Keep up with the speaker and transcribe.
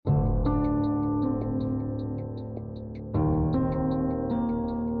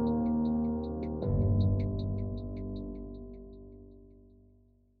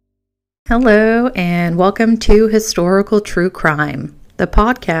Hello, and welcome to Historical True Crime, the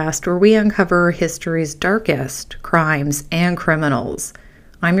podcast where we uncover history's darkest crimes and criminals.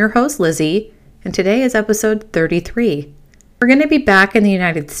 I'm your host, Lizzie, and today is episode 33. We're going to be back in the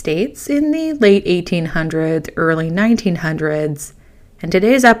United States in the late 1800s, early 1900s, and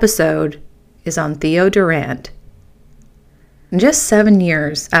today's episode is on Theo Durrant. Just 7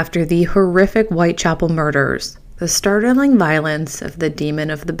 years after the horrific Whitechapel murders, the startling violence of the Demon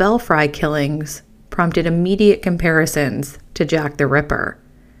of the Belfry killings prompted immediate comparisons to Jack the Ripper.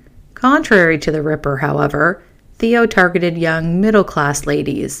 Contrary to the Ripper, however, Theo targeted young middle-class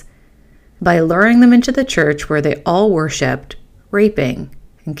ladies by luring them into the church where they all worshipped, raping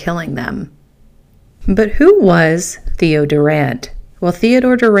and killing them. But who was Theo Durrant? Well,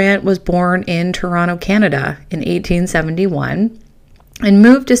 Theodore Durrant was born in Toronto, Canada in 1871 and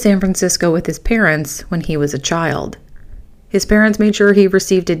moved to San Francisco with his parents when he was a child. His parents made sure he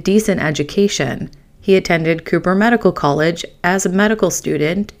received a decent education. He attended Cooper Medical College as a medical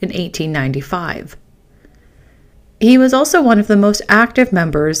student in 1895. He was also one of the most active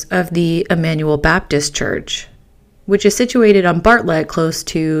members of the Emmanuel Baptist Church, which is situated on Bartlett close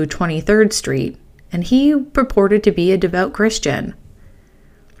to 23rd Street, and he purported to be a devout Christian.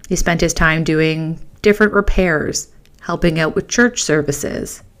 He spent his time doing different repairs, helping out with church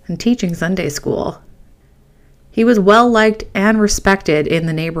services, and teaching Sunday school. He was well-liked and respected in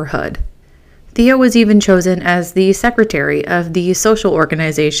the neighborhood. Theo was even chosen as the secretary of the social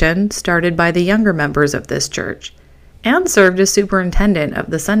organization started by the younger members of this church, and served as superintendent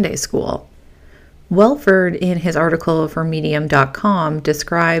of the Sunday school. Welford, in his article for Medium.com,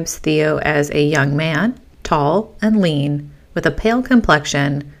 describes Theo as a young man, tall and lean, with a pale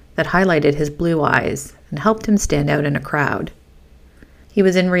complexion that highlighted his blue eyes and helped him stand out in a crowd. He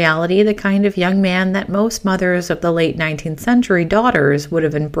was in reality the kind of young man that most mothers of the late 19th century daughters would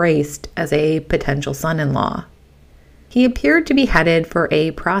have embraced as a potential son-in-law. He appeared to be headed for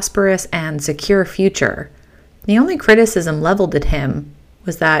a prosperous and secure future. The only criticism leveled at him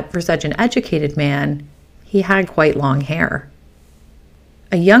was that for such an educated man, he had quite long hair.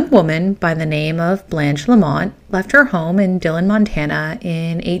 A young woman by the name of Blanche Lamont left her home in Dillon, Montana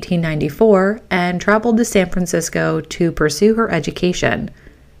in 1894 and traveled to San Francisco to pursue her education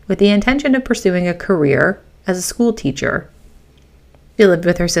with the intention of pursuing a career as a school teacher. She lived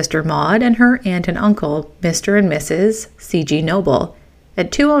with her sister Maud and her aunt and uncle, Mr. and Mrs. C.G. Noble,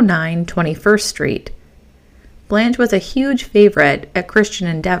 at 209 21st Street. Blanche was a huge favorite at Christian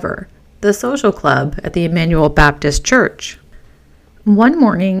Endeavor, the social club at the Emmanuel Baptist Church. One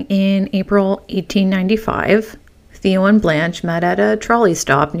morning in April 1895, Theo and Blanche met at a trolley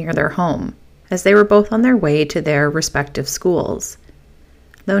stop near their home, as they were both on their way to their respective schools.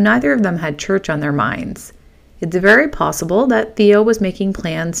 Though neither of them had church on their minds, it's very possible that Theo was making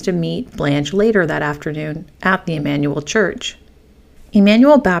plans to meet Blanche later that afternoon at the Emmanuel Church.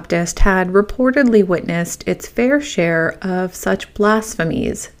 Emmanuel Baptist had reportedly witnessed its fair share of such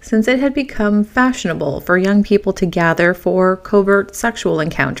blasphemies since it had become fashionable for young people to gather for covert sexual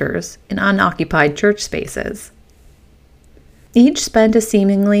encounters in unoccupied church spaces. Each spent a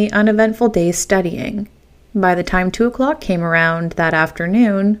seemingly uneventful day studying. By the time 2 o'clock came around that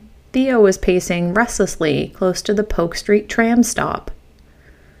afternoon, Theo was pacing restlessly close to the Polk Street tram stop.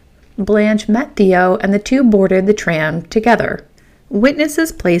 Blanche met Theo and the two boarded the tram together.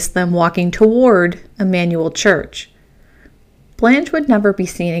 Witnesses placed them walking toward Emmanuel Church. Blanche would never be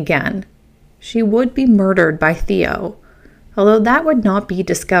seen again. She would be murdered by Theo, although that would not be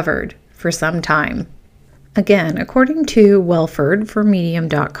discovered for some time. Again, according to Welford for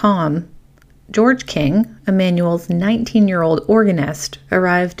Medium.com, George King, Emmanuel's 19-year-old organist,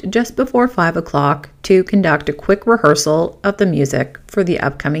 arrived just before 5 o'clock to conduct a quick rehearsal of the music for the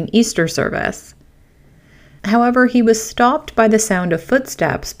upcoming Easter service. However, he was stopped by the sound of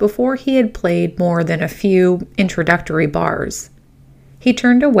footsteps before he had played more than a few introductory bars. He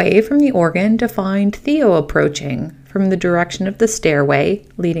turned away from the organ to find Theo approaching from the direction of the stairway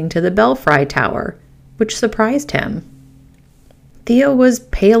leading to the Belfry Tower, which surprised him. Theo was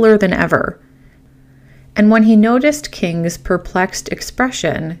paler than ever, and when he noticed King's perplexed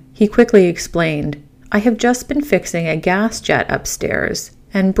expression, he quickly explained, "I have just been fixing a gas jet upstairs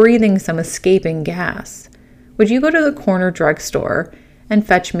and breathing some escaping gas. Would you go to the corner drugstore and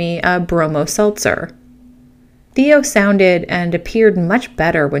fetch me a bromo seltzer?" Theo sounded and appeared much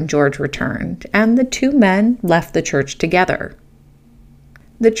better when George returned, and the two men left the church together.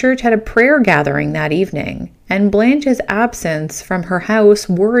 The church had a prayer gathering that evening, and Blanche's absence from her house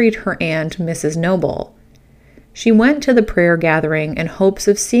worried her aunt, Mrs. Noble. She went to the prayer gathering in hopes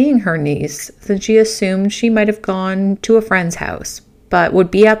of seeing her niece, since she assumed she might have gone to a friend's house, but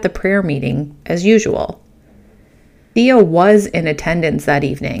would be at the prayer meeting as usual. Theo was in attendance that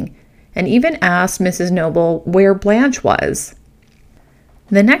evening and even asked Mrs. Noble where Blanche was.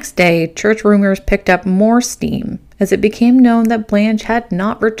 The next day, church rumors picked up more steam as it became known that Blanche had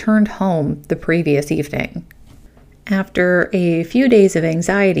not returned home the previous evening. After a few days of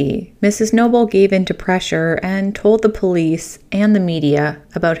anxiety, Mrs. Noble gave in to pressure and told the police and the media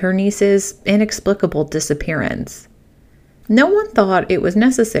about her niece's inexplicable disappearance. No one thought it was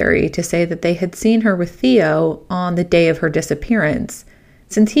necessary to say that they had seen her with Theo on the day of her disappearance,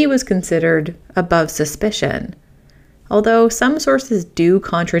 since he was considered above suspicion. Although some sources do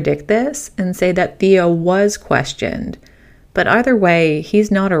contradict this and say that Theo was questioned, but either way, he's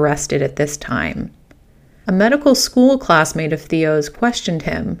not arrested at this time. A medical school classmate of Theo's questioned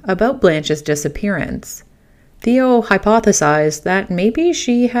him about Blanche's disappearance. Theo hypothesized that maybe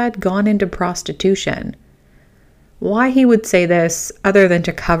she had gone into prostitution. Why he would say this, other than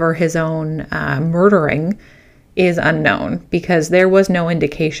to cover his own murdering, is unknown, because there was no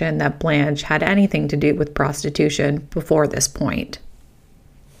indication that Blanche had anything to do with prostitution before this point.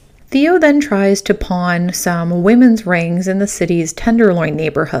 Theo then tries to pawn some women's rings in the city's Tenderloin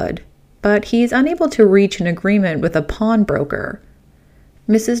neighborhood, but he's unable to reach an agreement with a pawnbroker.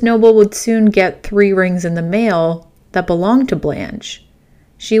 Mrs. Noble would soon get 3 rings in the mail that belonged to Blanche.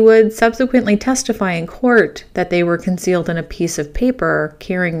 She would subsequently testify in court that they were concealed in a piece of paper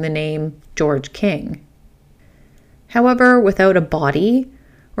carrying the name George King. However, without a body,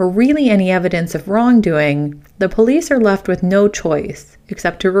 or really any evidence of wrongdoing, the police are left with no choice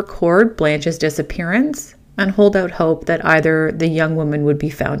except to record Blanche's disappearance and hold out hope that either the young woman would be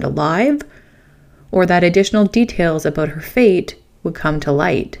found alive or that additional details about her fate would come to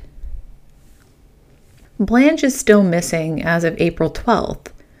light. Blanche is still missing as of April 12th.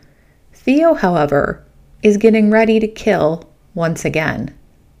 Theo, however, is getting ready to kill once again.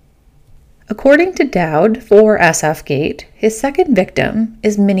 According to Dowd for SFgate, his second victim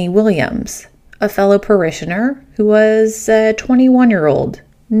is Minnie Williams, a fellow parishioner who was a 21-year-old,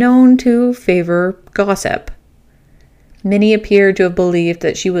 known to favor gossip. Minnie appeared to have believed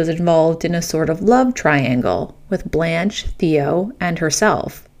that she was involved in a sort of love triangle with Blanche, Theo, and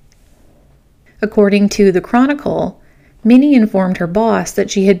herself. According to the Chronicle, Minnie informed her boss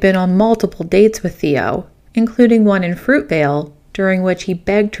that she had been on multiple dates with Theo, including one in Fruitvale, during which he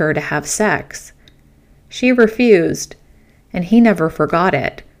begged her to have sex. She refused, and he never forgot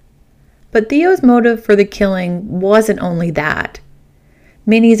it. But Theo's motive for the killing wasn't only that.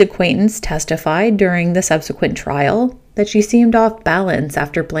 Minnie's acquaintance testified during the subsequent trial that she seemed off balance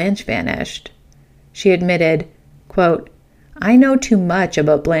after Blanche vanished. She admitted, quote, "I know too much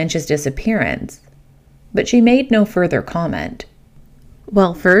about Blanche's disappearance," but she made no further comment.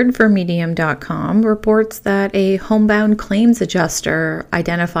 Welford for Medium.com reports that a homebound claims adjuster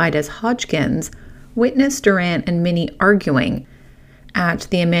identified as Hodgkins witnessed Durrant and Minnie arguing at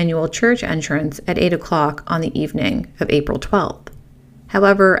the Emmanuel Church entrance at 8 o'clock on the evening of April 12th.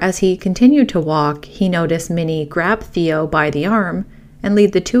 However, as he continued to walk, he noticed Minnie grab Theo by the arm and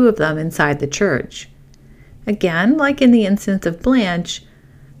lead the two of them inside the church. Again, like in the instance of Blanche,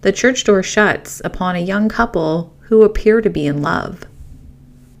 the church door shuts upon a young couple who appear to be in love.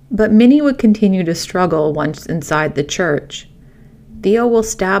 But Minnie would continue to struggle once inside the church. Theo will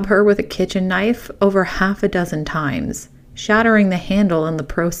stab her with a kitchen knife over 6 times, shattering the handle in the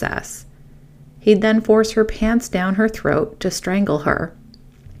process. He'd then force her pants down her throat to strangle her.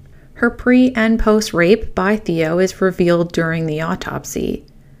 Her pre- and post-rape by Theo is revealed during the autopsy.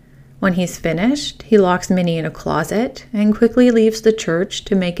 When he's finished, he locks Minnie in a closet and quickly leaves the church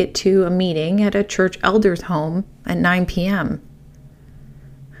to make it to a meeting at a church elder's home at 9 p.m.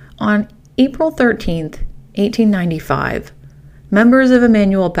 On April 13th, 1895, members of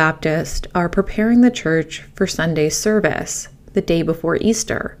Emmanuel Baptist are preparing the church for Sunday's service, the day before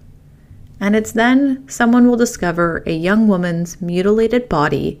Easter. And it's then someone will discover a young woman's mutilated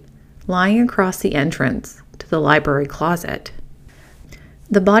body lying across the entrance to the library closet.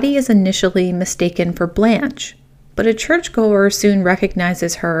 The body is initially mistaken for Blanche, but a churchgoer soon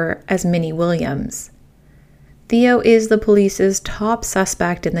recognizes her as Minnie Williams. Theo is the police's top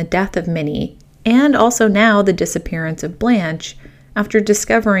suspect in the death of Minnie, and also now the disappearance of Blanche, after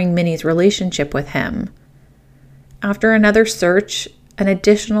discovering Minnie's relationship with him. After another search, an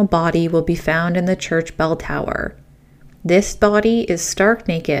additional body will be found in the church bell tower. This body is stark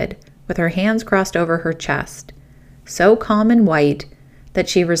naked, with her hands crossed over her chest, so calm and white that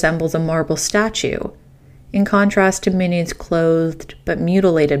she resembles a marble statue, in contrast to Minnie's clothed but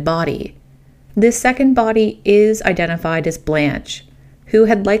mutilated body. This second body is identified as Blanche, who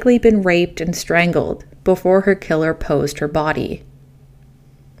had likely been raped and strangled before her killer posed her body.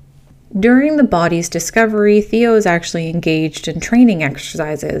 During the body's discovery, Theo is actually engaged in training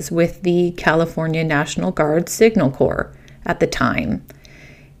exercises with the California National Guard Signal Corps at the time.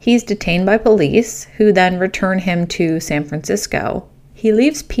 He's detained by police, who then return him to San Francisco. He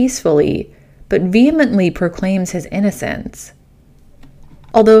leaves peacefully, but vehemently proclaims his innocence.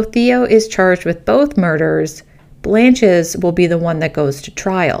 Although Theo is charged with both murders, Blanche's will be the one that goes to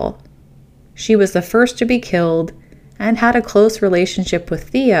trial. She was the first to be killed and had a close relationship with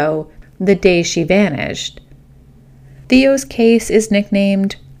Theo the day she vanished. Theo's case is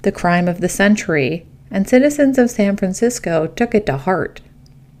nicknamed the crime of the century, and citizens of San Francisco took it to heart.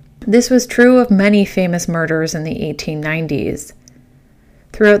 This was true of many famous murders in the 1890s.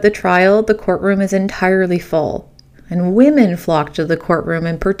 Throughout the trial, the courtroom is entirely full, and women flock to the courtroom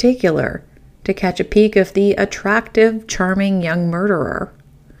in particular to catch a peek of the attractive, charming young murderer.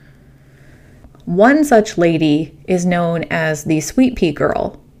 One such lady is known as the Sweet Pea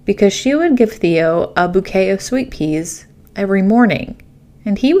Girl because she would give Theo a bouquet of sweet peas every morning,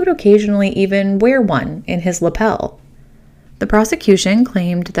 and he would occasionally even wear one in his lapel. The prosecution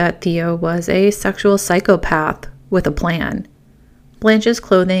claimed that Theo was a sexual psychopath with a plan. Blanche's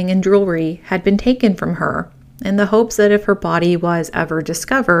clothing and jewelry had been taken from her in the hopes that if her body was ever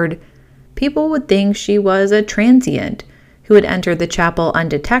discovered, people would think she was a transient who had entered the chapel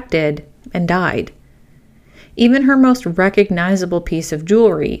undetected and died. Even her most recognizable piece of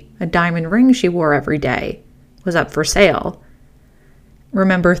jewelry, a diamond ring she wore every day, was up for sale.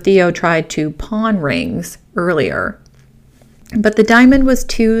 Remember, Theo tried to pawn rings earlier, but the diamond was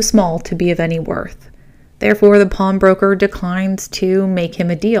too small to be of any worth. Therefore, the pawnbroker declines to make him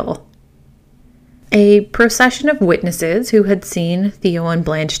a deal. A procession of witnesses who had seen Theo and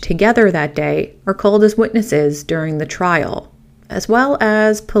Blanche together that day are called as witnesses during the trial, as well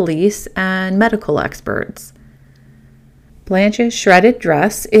as police and medical experts. Blanche's shredded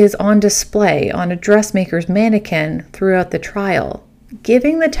dress is on display on a dressmaker's mannequin throughout the trial,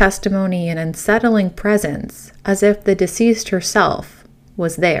 giving the testimony an unsettling presence as if the deceased herself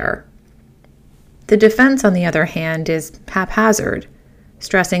was there. The defense, on the other hand, is haphazard,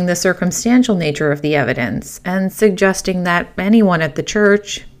 stressing the circumstantial nature of the evidence and suggesting that anyone at the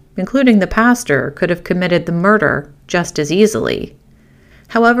church, including the pastor, could have committed the murder just as easily.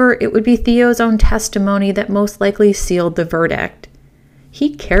 However, it would be Theo's own testimony that most likely sealed the verdict.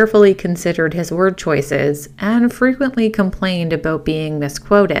 He carefully considered his word choices and frequently complained about being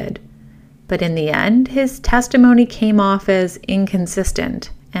misquoted. But in the end, his testimony came off as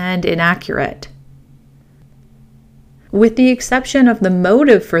inconsistent and inaccurate. With the exception of the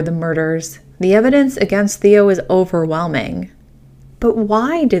motive for the murders, the evidence against Theo is overwhelming. But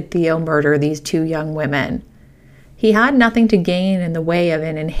why did Theo murder these two young women? He had nothing to gain in the way of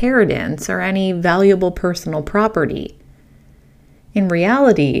an inheritance or any valuable personal property. In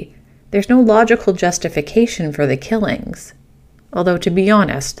reality, there's no logical justification for the killings. Although, to be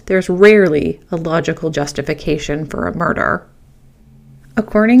honest, there's rarely a logical justification for a murder.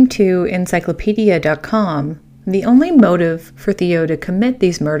 According to encyclopedia.com, the only motive for Theo to commit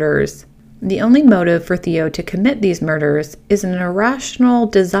these murders is an irrational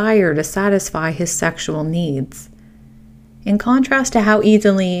desire to satisfy his sexual needs. In contrast to how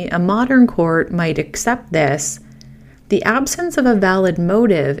easily a modern court might accept this, the absence of a valid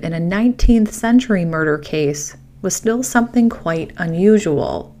motive in a 19th century murder case was still something quite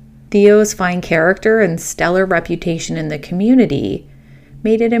unusual. Theo's fine character and stellar reputation in the community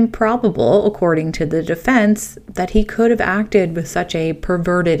made it improbable, according to the defense, that he could have acted with such a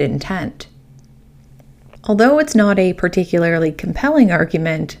perverted intent. Although it's not a particularly compelling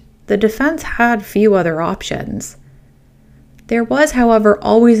argument, the defense had few other options. There was, however,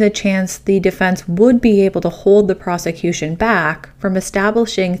 always a chance the defense would be able to hold the prosecution back from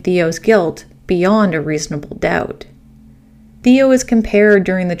establishing Theo's guilt beyond a reasonable doubt. Theo is compared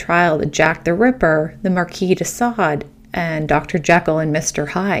during the trial to Jack the Ripper, the Marquis de Sade, and Dr. Jekyll and Mr.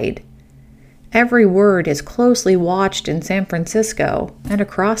 Hyde. Every word is closely watched in San Francisco and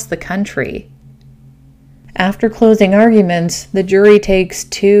across the country. After closing arguments, the jury takes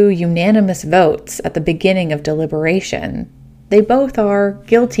 2 unanimous votes at the beginning of deliberation. They both are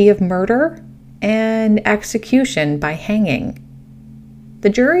guilty of murder and execution by hanging. The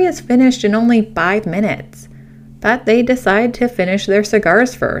jury is finished in only 5 minutes, but they decide to finish their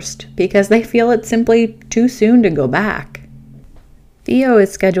cigars first because they feel it's simply too soon to go back. Theo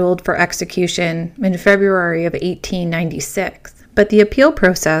is scheduled for execution in February of 1896, but the appeal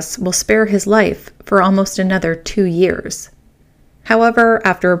process will spare his life for almost another 2 years. However,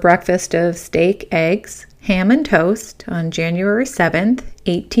 after a breakfast of steak, eggs, ham, and toast on January 7th,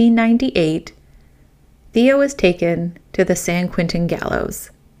 1898, Theo is taken to the San Quentin gallows.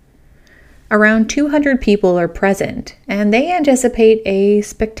 Around 200 people are present, and they anticipate a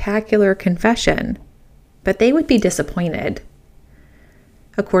spectacular confession, but they would be disappointed.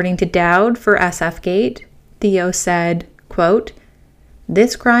 According to Dowd for SFgate, Theo said, quote,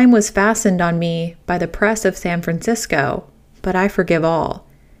 "This crime was fastened on me by the press of San Francisco, but I forgive all.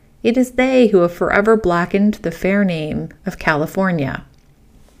 It is they who have forever blackened the fair name of California."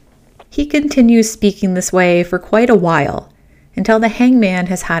 He continues speaking this way for quite a while, until the hangman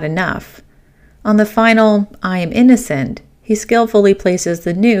has had enough. On the final, "I am innocent," he skillfully places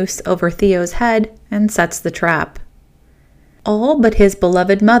the noose over Theo's head and sets the trap. All but his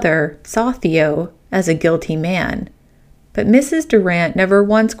beloved mother saw Theo as a guilty man, but Mrs. Durrant never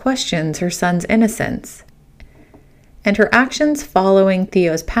once questions her son's innocence. And her actions following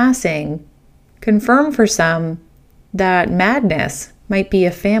Theo's passing confirm for some that madness might be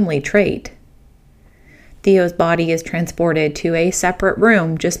a family trait. Theo's body is transported to a separate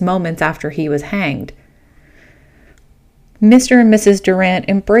room just moments after he was hanged. Mr. and Mrs. Durrant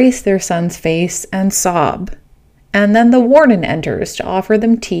embrace their son's face and sob, and then the warden enters to offer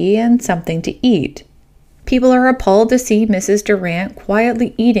them tea and something to eat. People are appalled to see Mrs. Durrant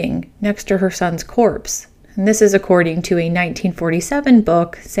quietly eating next to her son's corpse, and this is according to a 1947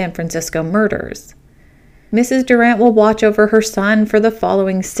 book, San Francisco Murders. Mrs. Durrant will watch over her son for the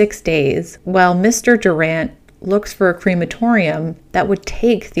following 6 days, while Mr. Durrant looks for a crematorium that would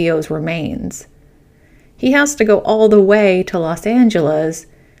take Theo's remains. He has to go all the way to Los Angeles,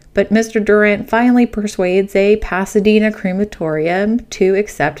 but Mr. Durrant finally persuades a Pasadena crematorium to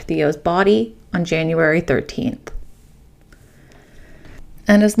accept Theo's body on January 13th.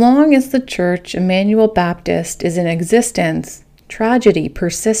 And as long as the Church Emmanuel Baptist is in existence, tragedy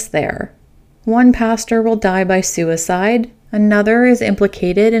persists there. One pastor will die by suicide, another is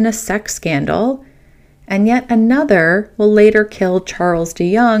implicated in a sex scandal, and yet another will later kill Charles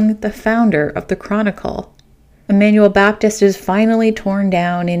DeYoung, the founder of the Chronicle. Emmanuel Baptist is finally torn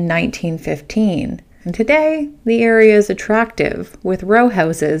down in 1915, and today the area is attractive, with row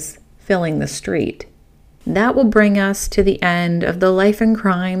houses filling the street. That will bring us to the end of the life and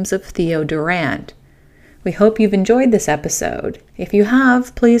crimes of Theo Durrant. We hope you've enjoyed this episode. If you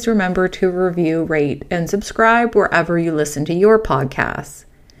have, please remember to review, rate, and subscribe wherever you listen to your podcasts.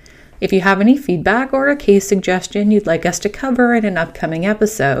 If you have any feedback or a case suggestion you'd like us to cover in an upcoming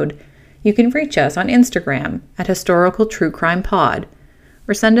episode, you can reach us on Instagram at historicaltruecrimepod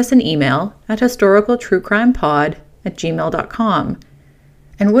or send us an email at historicaltruecrimepod@gmail.com.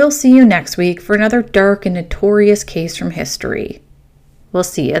 And we'll see you next week for another dark and notorious case from history. We'll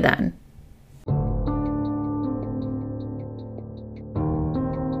see you then.